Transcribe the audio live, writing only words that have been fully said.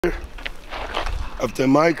After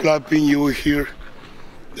my clapping, you will hear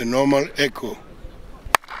the normal echo.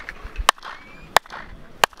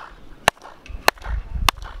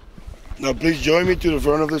 Now please join me to the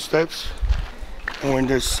front of the steps. And when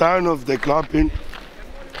the sound of the clapping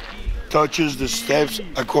touches the steps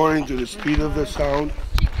according to the speed of the sound,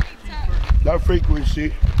 that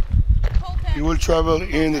frequency, it will travel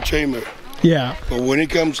in the chamber. Yeah. But when it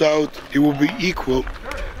comes out, it will be equal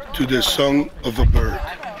to the song of a bird.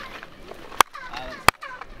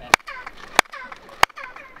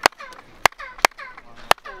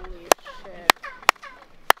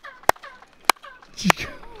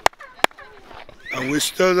 And we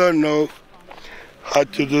still don't know how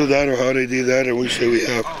to do that or how they did that, and we say we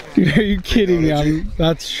have. Are you kidding me?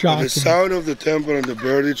 That's shocking. The sound of the temple and the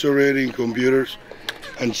bird, it's already in computers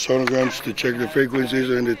and sonograms to check the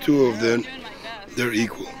frequencies, and the two of them, they're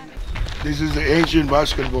equal. This is the ancient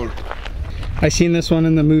basketball. I seen this one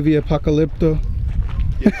in the movie Apocalypto.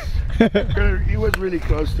 Yes. He was really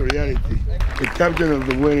close to reality. The captain of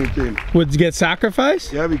the winning team. Would get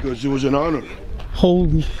sacrificed? Yeah, because it was an honor.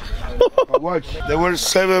 Holy. But watch, there were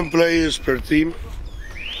 7 players per team.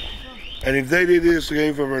 And if they did this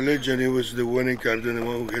game for religion, it was the winning captain, the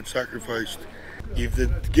one who get sacrificed. If the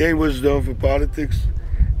game was done for politics,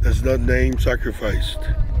 that's not named sacrificed.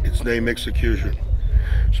 It's named execution.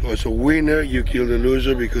 So as a winner, you kill the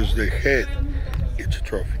loser because the head gets a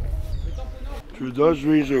trophy. Through those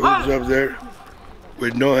rings or hoops up there,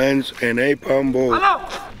 with no hands and a palm ball,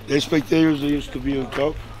 the spectators, they used to be on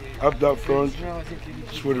top. Up that front,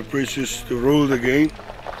 it's where the priests used to rule the game.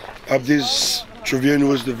 Up this tribune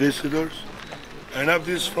was the visitors. And up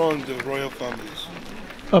this front, the royal families.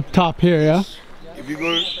 Up top here, yeah? If you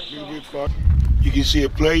go a little bit far, you can see a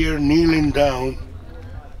player kneeling down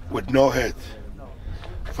with no head.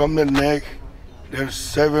 From the neck, there's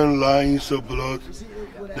 7 lines of blood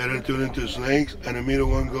that are turned into snakes, and the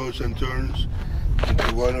middle one goes and turns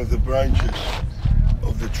into one of the branches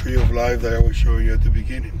of the tree of life that I was showing you at the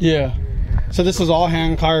beginning. Yeah. So this is all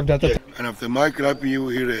hand carved at the... Yeah. And after my clapping, you will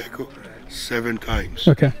hear the echo 7 times.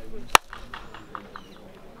 Okay.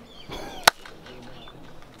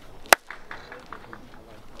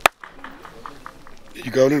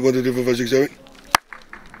 You count it? 1, 2, 3, 4, 5, 6, 7.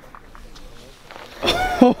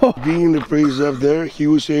 Being the priest up there, he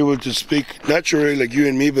was able to speak naturally like you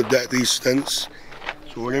and me, but that distance.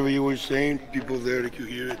 So whatever you were saying, people there, they could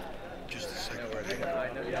hear it just a second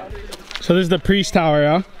later. So this is the priest tower,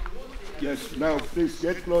 yeah? Yes, now please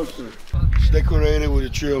get closer. It's decorated with the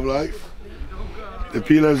tree of life. The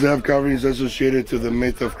pillars have carvings associated to the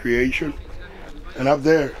myth of creation. And up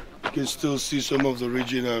there, you can still see some of the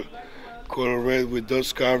original color red with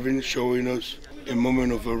those carvings showing us a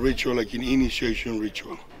moment of a ritual, like an initiation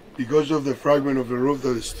ritual. Because of the fragment of the roof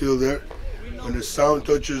that is still there, when the sound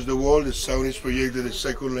touches the wall, the sound is projected a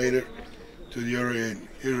second later to the other end.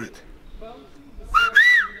 Hear it.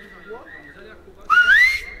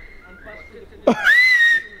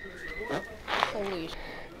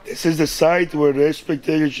 This is the site where the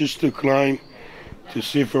spectators used to climb to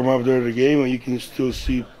see from up there the game, and you can still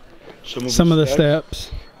see some of the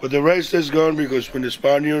steps. But the rest is gone because when the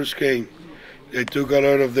Spaniards came, they took a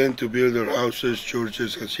lot of them to build their houses,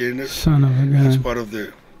 churches, haciendas. Son of a gun. That's part of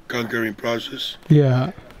the conquering process.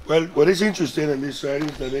 Yeah. Well, what is interesting on this side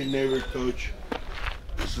is that they never touch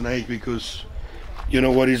the snake, because you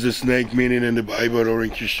know what is the snake meaning in the Bible or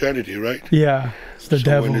in Christianity, right? Yeah, it's the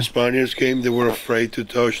devil. When the Spaniards came, they were afraid to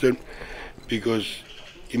touch them because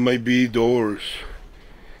it might be doors.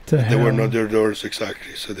 They were not their doors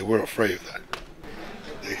exactly, so they were afraid of that.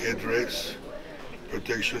 The headdress,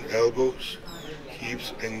 protection elbows,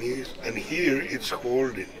 hips and knees, and here it's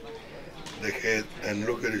holding the head, and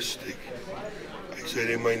look at the stick. I said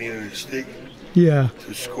they might need a stick. Yeah.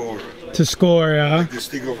 To score. To score, yeah. Like the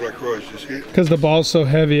stick of lacrosse, you see it? Because the ball's so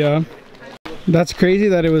heavy, yeah. That's crazy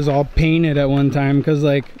that it was all painted at one time, because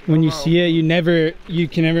like when you see it, you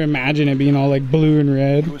can never imagine it being all like blue and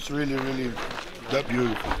red. It was really, really that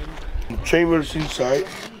beautiful. Chambers inside,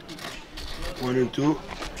 1 and 2.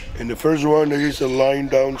 In the first one, there is a lying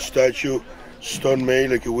down statue, stone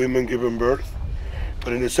made like a woman giving birth.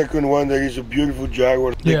 But in the second one, there is a beautiful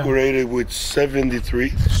jaguar decorated with 73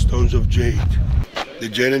 stones of jade. The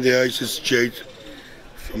jade in the ice is jade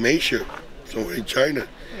from Asia, somewhere in China.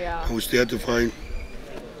 Yeah. And we still have to find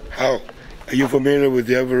how. Are you familiar with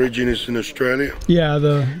the Aborigines in Australia? Yeah,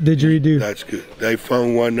 the didgeridoo. That's good. They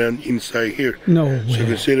found one inside here. No way. So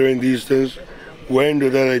considering these things, when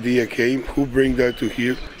did that idea came? Who bring that to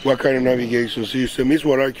here? What kind of navigation system? Is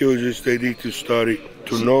what archaeologists they need to study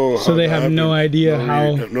to know how. So they have no idea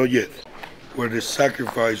how. Not yet. Where the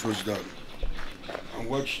sacrifice was done. And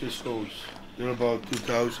watch the skulls. They're about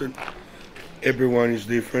 2,000. Everyone is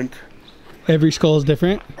different. Every skull is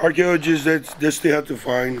different? Archaeologists, they still have to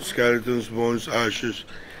find skeletons, bones, ashes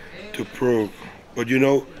to prove. But you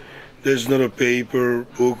know, there's not a paper,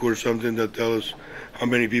 book or something that tells us how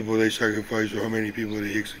many people they sacrifice or how many people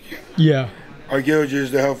they execute. Yeah.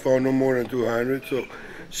 Archaeologists, they have found no more than 200. So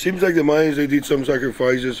seems like the Mayans, they did some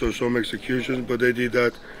sacrifices or some executions, but they did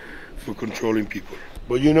that for controlling people.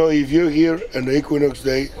 But you know, if you're here on the equinox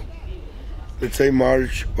day, let's say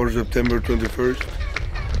March or September 21st,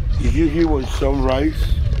 if you're here when sunrise,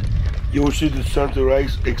 you will see the sun to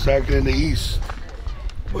rise exactly in the east.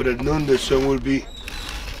 But at noon, the sun will be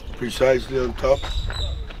precisely on top,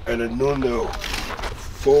 and at noon, the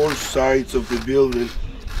four sides of the building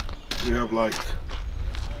will have light,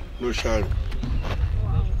 no shadow.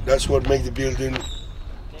 That's what makes the building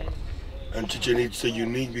and Chichen Itza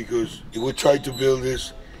unique, because if we try to build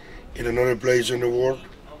this in another place in the world,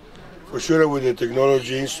 for sure with the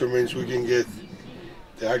technology instruments we can get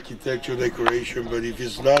the architecture, decoration, but if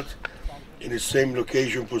it's not in the same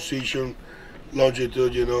location, position,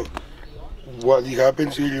 longitude, you know, what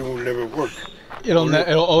happens here, it will never work.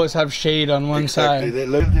 It'll always have shade on one exactly. side.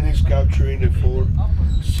 The building is capturing the 4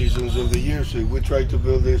 seasons of the year, so if we try to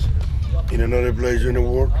build this in another place in the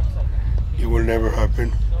world, it will never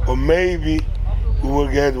happen. Or maybe we will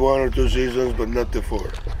get 1 or 2 seasons, but not the 4.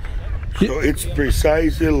 So it's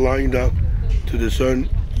precisely lined up to the sun,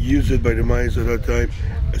 used by the Mayans at that time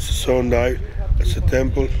as a sundial, as a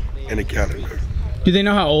temple, and a calendar. Do they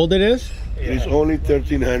know how old it is? It is only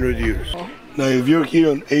 1,300 years. Now, if you're here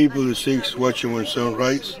on April the 6th watching when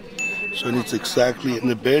sunrise, so it's exactly in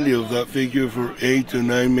the belly of that figure for 8 to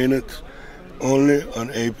 9 minutes, only on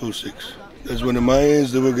April 6th. That's when the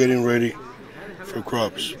Mayans, they were getting ready for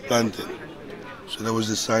crops, planting. So that was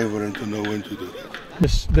the sign for them to know when to do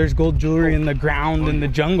that. There's gold jewelry in the ground in the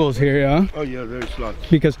jungles here, yeah? Oh yeah, there's lots.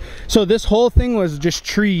 Because, so this whole thing was just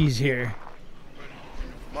trees here.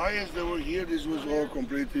 Mayans, they were here, this was all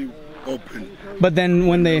completely open. But then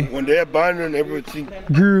when they abandoned everything,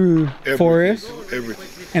 grew forest,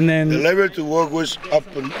 everything. And then the level to walk was up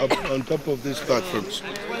on top of these platforms.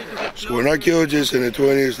 So when archaeologists in the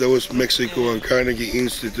 20s, that was Mexico and Carnegie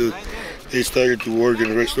Institute, they started to work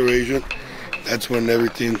in restoration. That's when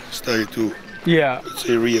everything started to, let's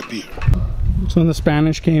say, reappear. So when the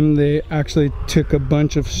Spanish came, they actually took a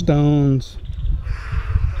bunch of stones.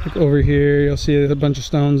 Like over here, you'll see a bunch of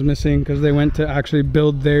stones missing because they went to actually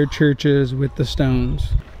build their churches with the stones.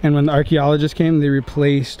 And when the archaeologists came, they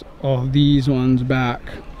replaced all these ones back.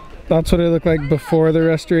 That's what it looked like before the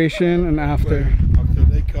restoration and after. After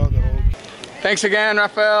they cut the whole... Thanks again,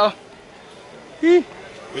 Rafael. We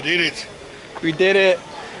did it. We did it.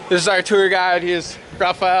 This is our tour guide. He is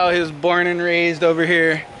Rafael. He was born and raised over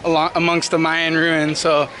here amongst the Mayan ruins.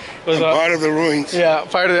 So it was part of the ruins. Yeah,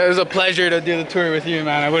 part of it. It was a pleasure to do the tour with you,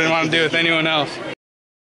 man. I wouldn't want to do it with anyone else.